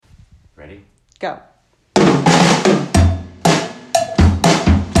Ready? Go.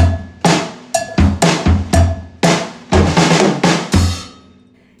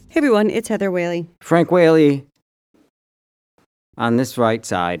 Hey everyone, it's Heather Whaley. Frank Whaley on this right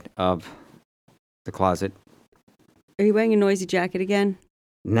side of the closet. Are you wearing a noisy jacket again?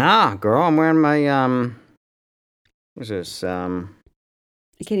 Nah, girl, I'm wearing my, what's this, I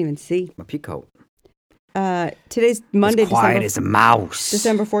can't even see. my pea coat. Today's Monday, As quiet as a mouse.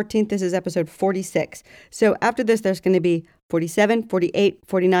 December 14th. This is episode 46. So after this, there's going to be 47, 48,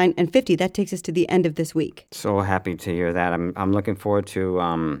 49, and 50. That takes us to the end of this week. So happy to hear that. I'm looking forward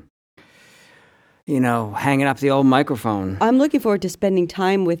to, hanging up the old microphone. I'm looking forward to spending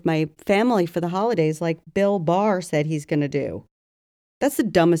time with my family for the holidays like Bill Barr said he's going to do. That's the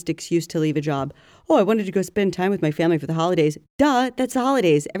dumbest excuse to leave a job. Oh, I wanted to go spend time with my family for the holidays. Duh, that's the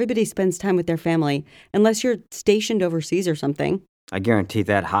holidays. Everybody spends time with their family, unless you're stationed overseas or something. I guarantee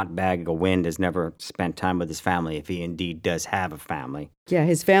that hot bag of wind has never spent time with his family if he indeed does have a family. Yeah,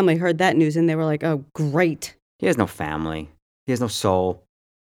 his family heard that news and they were like, oh, great. He has no family. He has no soul.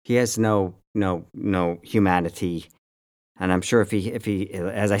 He has no humanity. And I'm sure if he,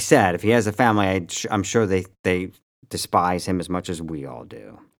 as I said, if he has a family, I'm sure they despise him as much as we all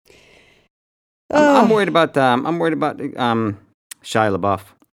do. I'm worried about Shia LaBeouf.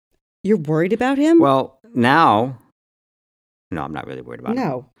 You're worried about him? Well, now, no, I'm not really worried about him.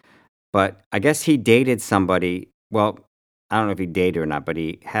 No. But I guess he dated somebody. Well, I don't know if he dated or not, but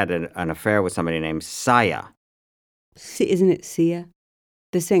he had an affair with somebody named Sia. Isn't it Sia?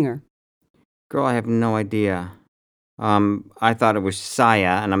 The singer. Girl, I have no idea. I thought it was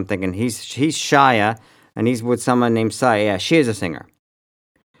Sia, and I'm thinking he's Shia, and he's with someone named Sia. Yeah, she is a singer.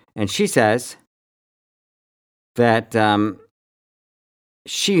 And she says that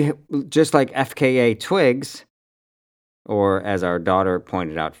she, just like FKA Twigs, or as our daughter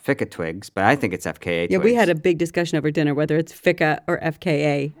pointed out, Ficka Twigs, but I think it's FKA Twigs. Yeah, we had a big discussion over dinner whether it's Ficka or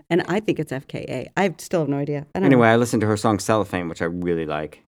FKA, and I think it's FKA. I still have no idea. Anyway, I listened to her song Cellophane, which I really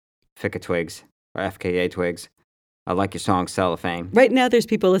like. Ficka Twigs, or FKA Twigs. I like your song Cellophane. Right now, there's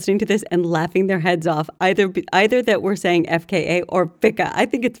people listening to this and laughing their heads off, either that we're saying FKA or Ficka. I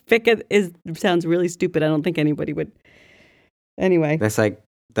think it's Ficka sounds really stupid. I don't think anybody would. Anyway. That's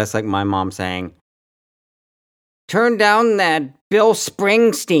like my mom saying, turn down that Bill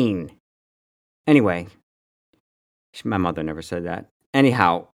Springsteen. Anyway, my mother never said that.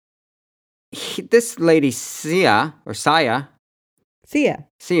 Anyhow, this lady Sia,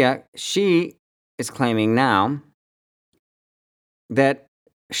 she is claiming now that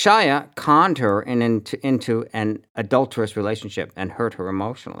Shia conned her into an adulterous relationship and hurt her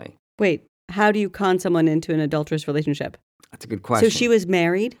emotionally. Wait, how do you con someone into an adulterous relationship? That's a good question. So she was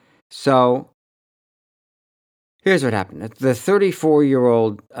married? So here's what happened. The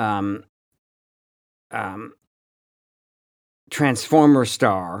 34-year-old Transformer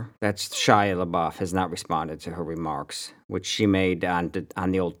star, that's Shia LaBeouf, has not responded to her remarks, which she made on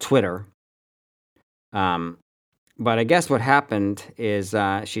the old Twitter. But I guess what happened is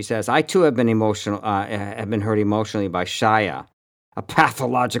she says, I too have been hurt emotionally by Shia, a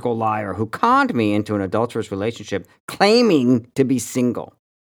pathological liar who conned me into an adulterous relationship, claiming to be single.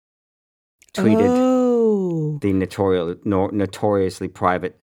 Tweeted the notoriously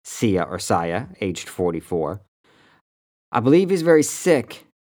private Sia, aged 44. I believe he's very sick.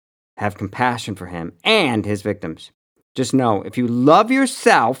 Have compassion for him and his victims. Just know, if you love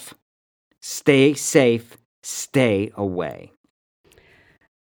yourself, stay safe, stay away.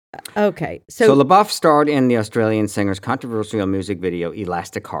 Okay. So LaBeouf starred in the Australian singer's controversial music video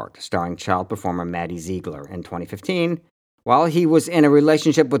Elastic Heart, starring child performer Maddie Ziegler in 2015. While he was in a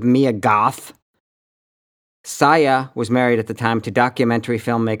relationship with Mia Goth, Sia was married at the time to documentary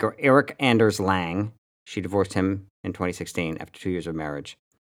filmmaker Eric Anders Lang. She divorced him in 2016 after 2 years of marriage.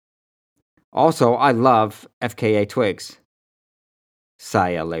 Also, I love FKA Twigs,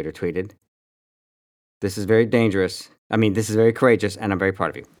 Sia later tweeted. This is very dangerous. This is very courageous, and I'm very proud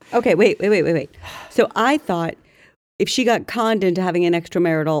of you. Okay, wait. So I thought if she got conned into having an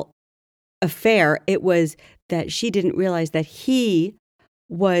extramarital affair, it was that she didn't realize that he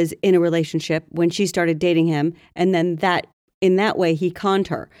was in a relationship when she started dating him, and then that in that way he conned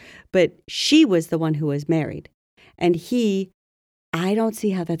her. But she was the one who was married. And I don't see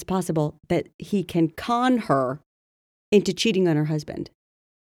how that's possible, that he can con her into cheating on her husband.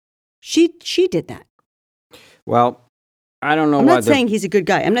 She did that. Well, I don't know I'm why. I'm not saying he's a good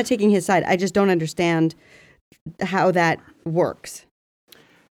guy. I'm not taking his side. I just don't understand how that works.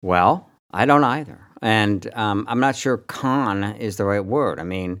 Well, I don't either. And I'm not sure con is the right word.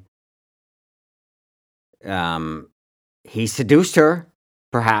 He seduced her,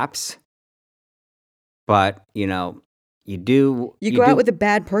 perhaps. But, you know, you do... You go out with a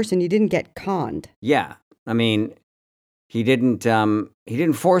bad person, you didn't get conned. Yeah. I mean, he didn't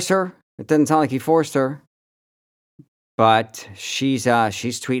force her. It doesn't sound like he forced her. But she's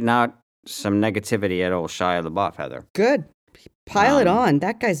tweeting out some negativity at old Shia LaBeouf, Heather. Good. Pile it on.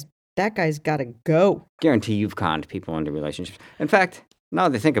 That guy's got to go. Guarantee you've conned people into relationships. In fact, now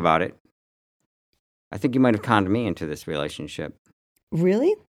that I think about it, I think you might have conned me into this relationship.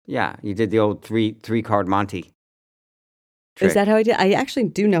 Really? Yeah, you did the old three card Monty trick. Is that how I did? I actually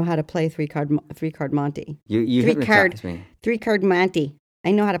do know how to play three card Monty. You hypnotized me. 3 card Monty. I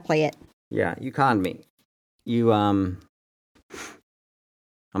know how to play it. Yeah, you conned me. I'm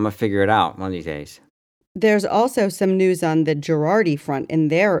gonna figure it out one of these days. There's also some news on the Girardi front in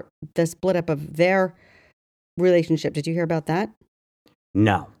the split up of their relationship. Did you hear about that?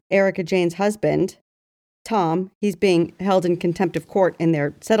 No. Erika Jayne's husband, Tom, he's being held in contempt of court in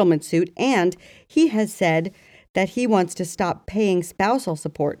their settlement suit, and he has said that he wants to stop paying spousal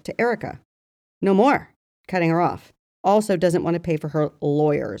support to Erika. No more. Cutting her off. Also doesn't want to pay for her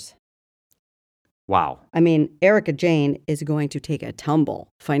lawyers. Wow. I mean, Erika Jayne is going to take a tumble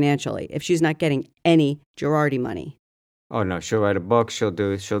financially if she's not getting any Girardi money. Oh no, she'll write a book. She'll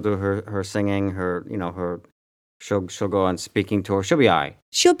do her singing. She'll go on speaking tour. She'll be all right.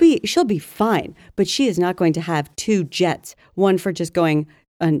 She'll be fine, but she is not going to have 2 jets, one for just going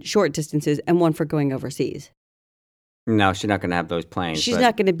on short distances and one for going overseas. No, she's not going to have those planes. She's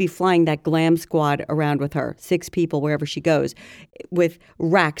not going to be flying that glam squad around with her, 6 people wherever she goes, with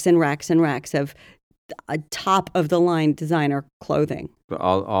racks and racks and racks of top of the line designer clothing.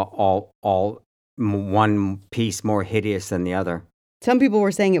 All one piece more hideous than the other. Some people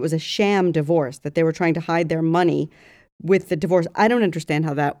were saying it was a sham divorce, that they were trying to hide their money with the divorce. I don't understand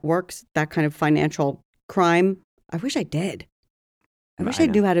how that works, that kind of financial crime. I wish I did. I wish I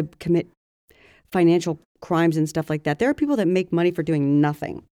knew how to commit financial crimes and stuff like that. There are people that make money for doing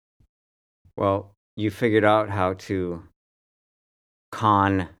nothing. Well, you figured out how to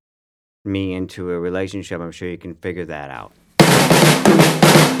con me into a relationship. I'm sure you can figure that out.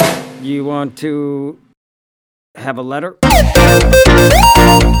 You want to have a letter?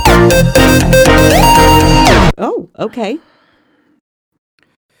 Oh, okay.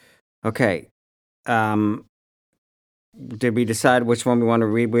 Okay. Did we decide which one we want to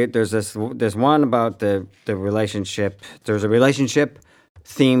read? There's one about the relationship. There's a relationship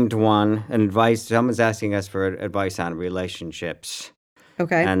themed one, and advice. Someone's asking us for advice on relationships.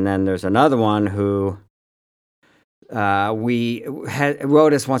 Okay. And then there's another one who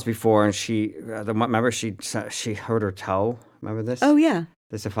wrote us once before, and remember she hurt her toe. Remember this? Oh yeah.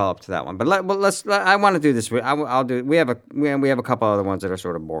 There's a follow up to that one, but let's. I want to do this. I'll do. We have a couple other ones that are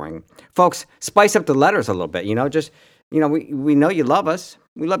sort of boring, folks. Spice up the letters a little bit. We know you love us.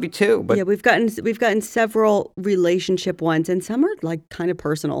 We love you too. But yeah, we've gotten several relationship ones, and some are like kind of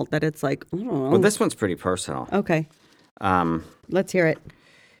personal. That it's like, I don't know. Well, this one's pretty personal. Okay. Let's hear it.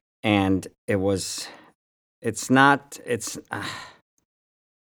 And it's not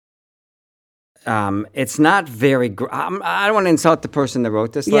very. I don't want to insult the person that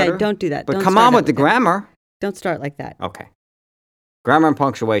wrote this letter. Yeah, don't do that. But don't come on with the grammar. Don't start like that. Okay. Grammar and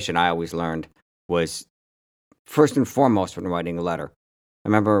punctuation, I always learned, was first and foremost when writing a letter. I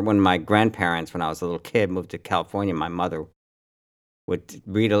remember when my grandparents, when I was a little kid, moved to California, my mother would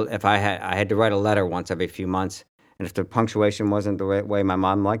read if I had to write a letter once every few months, and if the punctuation wasn't the way my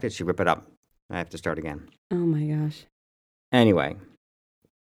mom liked it, she'd rip it up. I have to start again. Oh my gosh. Anyway,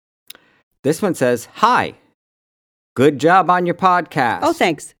 this one says, "Hi, good job on your podcast." Oh,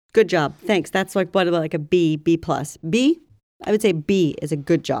 thanks. Good job. Thanks. That's like a B plus. B? I would say B is a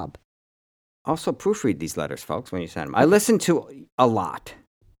good job. Also, proofread these letters, folks, when you send them. I listen to a lot.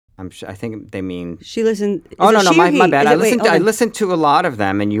 I think they mean... She listened... Oh, no, my bad. I listened to a lot of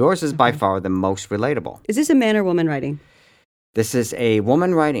them, and yours is by far the most relatable. Is this a man or woman writing? This is a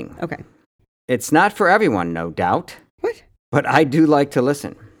woman writing. Okay. It's not for everyone, no doubt. What? But I do like to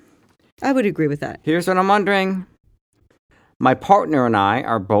listen. I would agree with that. Here's what I'm wondering. My partner and I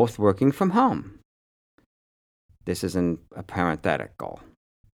are both working from home. This isn't a parenthetical.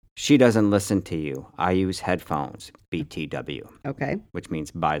 She doesn't listen to you. I use headphones, BTW. Okay. Which means,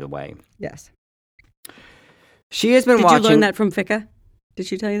 by the way. Yes. She has been watching... Did you learn that from Fika? Did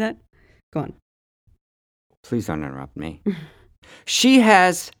she tell you that? Go on. Please don't interrupt me. She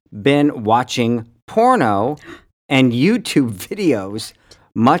has been watching porno and YouTube videos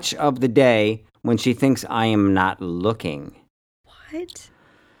much of the day when she thinks I am not looking. What?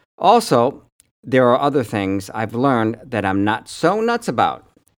 Also, there are other things I've learned that I'm not so nuts about.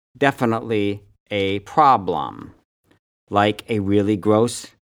 Definitely a problem. Like a really gross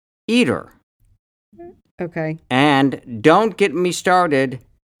eater. Okay. And don't get me started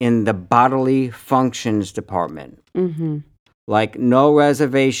in the bodily functions department. Mm-hmm. Like no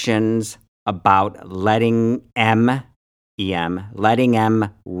reservations about letting M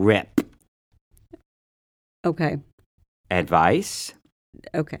rip. Okay. Advice.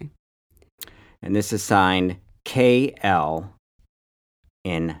 Okay. And this is signed KL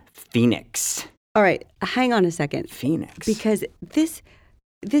in Phoenix. All right. Hang on a second. Phoenix. Because this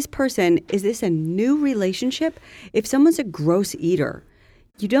person, is this a new relationship? If someone's a gross eater,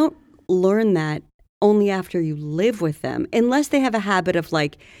 you don't learn that only after you live with them, unless they have a habit of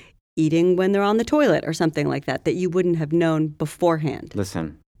like eating when they're on the toilet or something like that you wouldn't have known beforehand.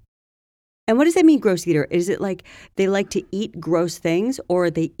 Listen. And what does that mean, gross eater? Is it like they like to eat gross things, or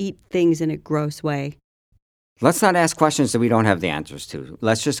they eat things in a gross way? Let's not ask questions that we don't have the answers to.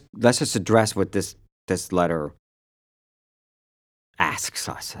 Let's just address what this letter asks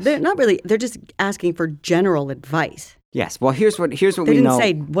us. They're not really. They're just asking for general advice. Yes. Well, here's what They we didn't know.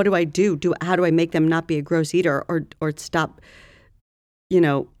 say, "What do I do? How do I make them not be a gross eater, or stop,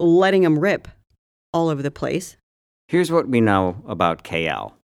 letting them rip all over the place?" Here's what we know about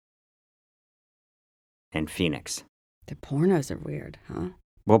KL and Phoenix. The pornos are weird, huh?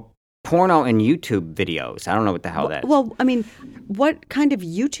 Well, porno and YouTube videos. I don't know what the hell that is. Well, I mean, what kind of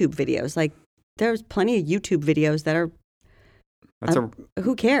YouTube videos? Like, there's plenty of YouTube videos that are.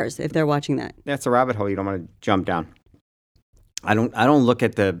 Who cares if they're watching that? That's a rabbit hole you don't want to jump down. I don't look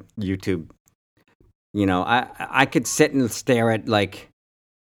at the YouTube. I could sit and stare at like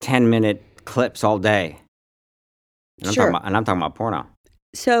 10-minute clips all day. And Sure. I'm talking about porno.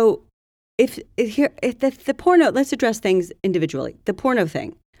 So, if the porno, let's address things individually. The porno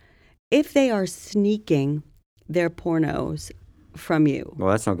thing. If they are sneaking their pornos from you, Well,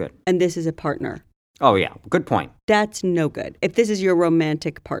 that's no good. and this is a partner, Oh yeah, good point. that's no good. If this is your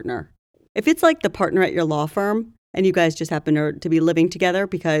romantic partner, if it's like the partner at your law firm and you guys just happen to be living together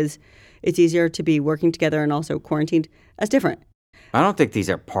because it's easier to be working together and also quarantined, that's different. I don't think these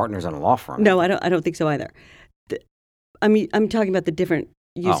are partners in a law firm. No, I don't think so either. I'm talking about the different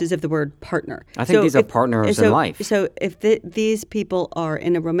uses of the word partner. I think these are partners in life. So if these people are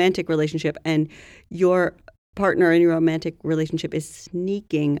in a romantic relationship and your partner in your romantic relationship is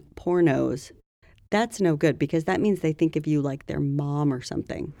sneaking pornos, that's no good, because that means they think of you like their mom or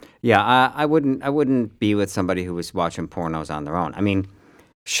something. Yeah, I wouldn't be with somebody who was watching pornos on their own. I mean,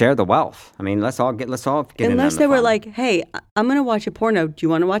 share the wealth. I mean, let's all get in Unless on they the were fun. like, "Hey, I'm going to watch a porno. Do you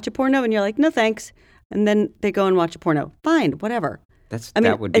want to watch a porno?" And you're like, "No, thanks." And then they go and watch a porno. Fine, whatever.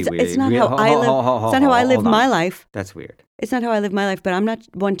 that would be weird. It's not how I live. It's not how I live my life. That's weird. It's not how I live my life. But I'm not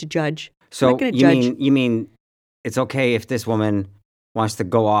one to judge. I'm So not going to judge. you mean it's okay if this woman wants to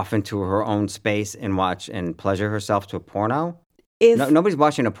go off into her own space and watch and pleasure herself to a porno? Nobody's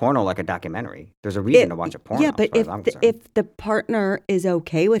watching a porno like a documentary. There's a reason to watch a porno. Yeah, but as far as I'm concerned. if the partner is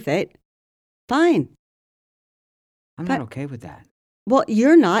okay with it, fine. I'm not okay with that. Well,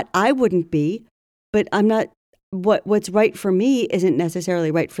 you're not. I wouldn't be. But I'm not. What's right for me isn't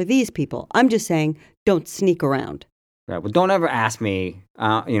necessarily right for these people. I'm just saying, don't sneak around. Right. Well, don't ever ask me.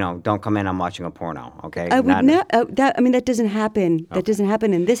 Don't come in. I'm watching a porno. Okay. I would not. That doesn't happen. That doesn't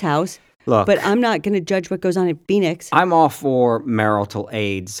happen in this house. Look, But I'm not going to judge what goes on in Phoenix. I'm all for marital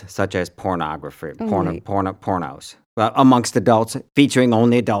aids such as pornography, Oh, pornos amongst adults, featuring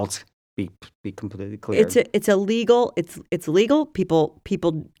only adults. Be completely clear. It's illegal. It's legal.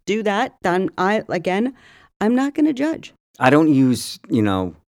 People do that. Then I'm not going to judge. I don't use We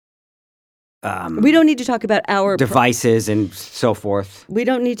don't need to talk about our devices and so forth. We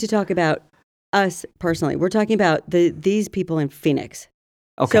don't need to talk about us personally. We're talking about these people in Phoenix.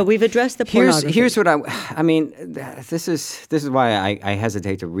 Okay. So we've addressed the pornography. Here's what I mean. This is why I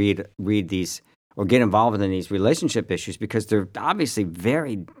hesitate to read these or get involved in these relationship issues, because they're obviously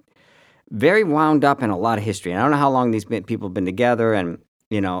very, very wound up in a lot of history. And I don't know how long these people have been together, and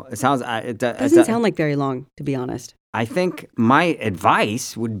it sounds it doesn't sound like very long, to be honest. I think my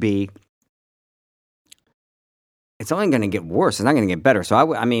advice would be, it's only going to get worse. It's not going to get better.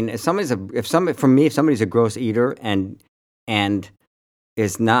 So if somebody's a gross eater and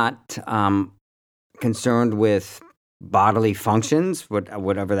is not concerned with bodily functions,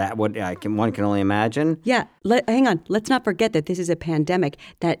 whatever that one can only imagine. Yeah, hang on. Let's not forget that this is a pandemic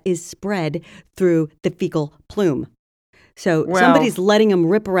that is spread through the fecal plume. So somebody's letting them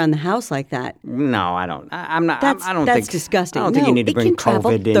rip around the house like that. No, I don't. I'm not. That's I don't think disgusting. I don't think you need to bring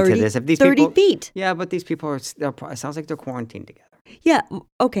COVID into this. If these 30 people, feet. Yeah, but these people it sounds like they're quarantined together. Yeah.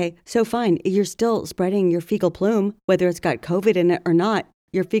 Okay. So fine. You're still spreading your fecal plume, whether it's got COVID in it or not.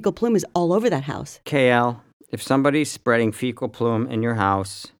 Your fecal plume is all over that house. KL, if somebody's spreading fecal plume in your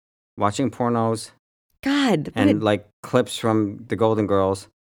house, watching pornos, God. what And a- like clips from the Golden Girls,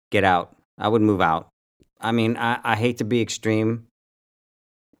 get out. I would move out. I mean, I hate to be extreme,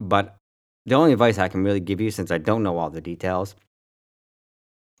 but the only advice I can really give you, since I don't know all the details,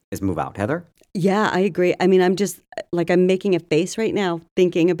 is move out. Heather? yeah, I agree. I mean, I'm just like, I'm making a face right now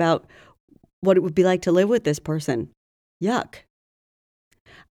thinking about what it would be like to live with this person. Yuck.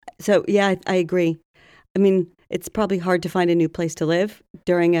 So, yeah, I agree. I mean, it's probably hard to find a new place to live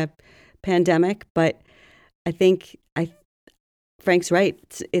during a pandemic, but I think Frank's right.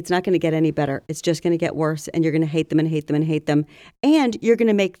 It's not going to get any better. It's just going to get worse, and you're going to hate them and hate them and hate them. And you're going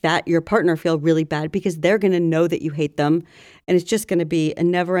to make that your partner feel really bad because they're going to know that you hate them, and it's just going to be a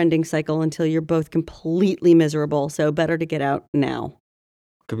never-ending cycle until you're both completely miserable. So better to get out now.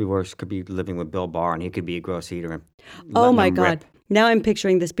 Could be worse. Could be living with Bill Barr, and he could be a gross eater. And Oh letting my him God. rip. Now I'm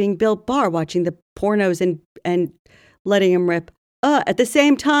picturing this being Bill Barr watching the pornos and letting him rip at the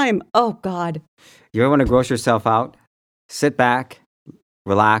same time. Oh God. You ever want to gross yourself out? Sit back,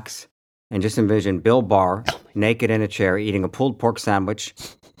 relax, and just envision Bill Barr naked in a chair eating a pulled pork sandwich,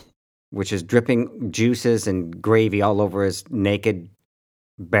 which is dripping juices and gravy all over his naked,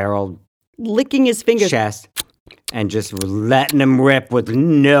 barreled Licking his fingers. chest, and just letting him rip with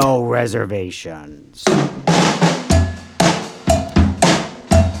no reservations.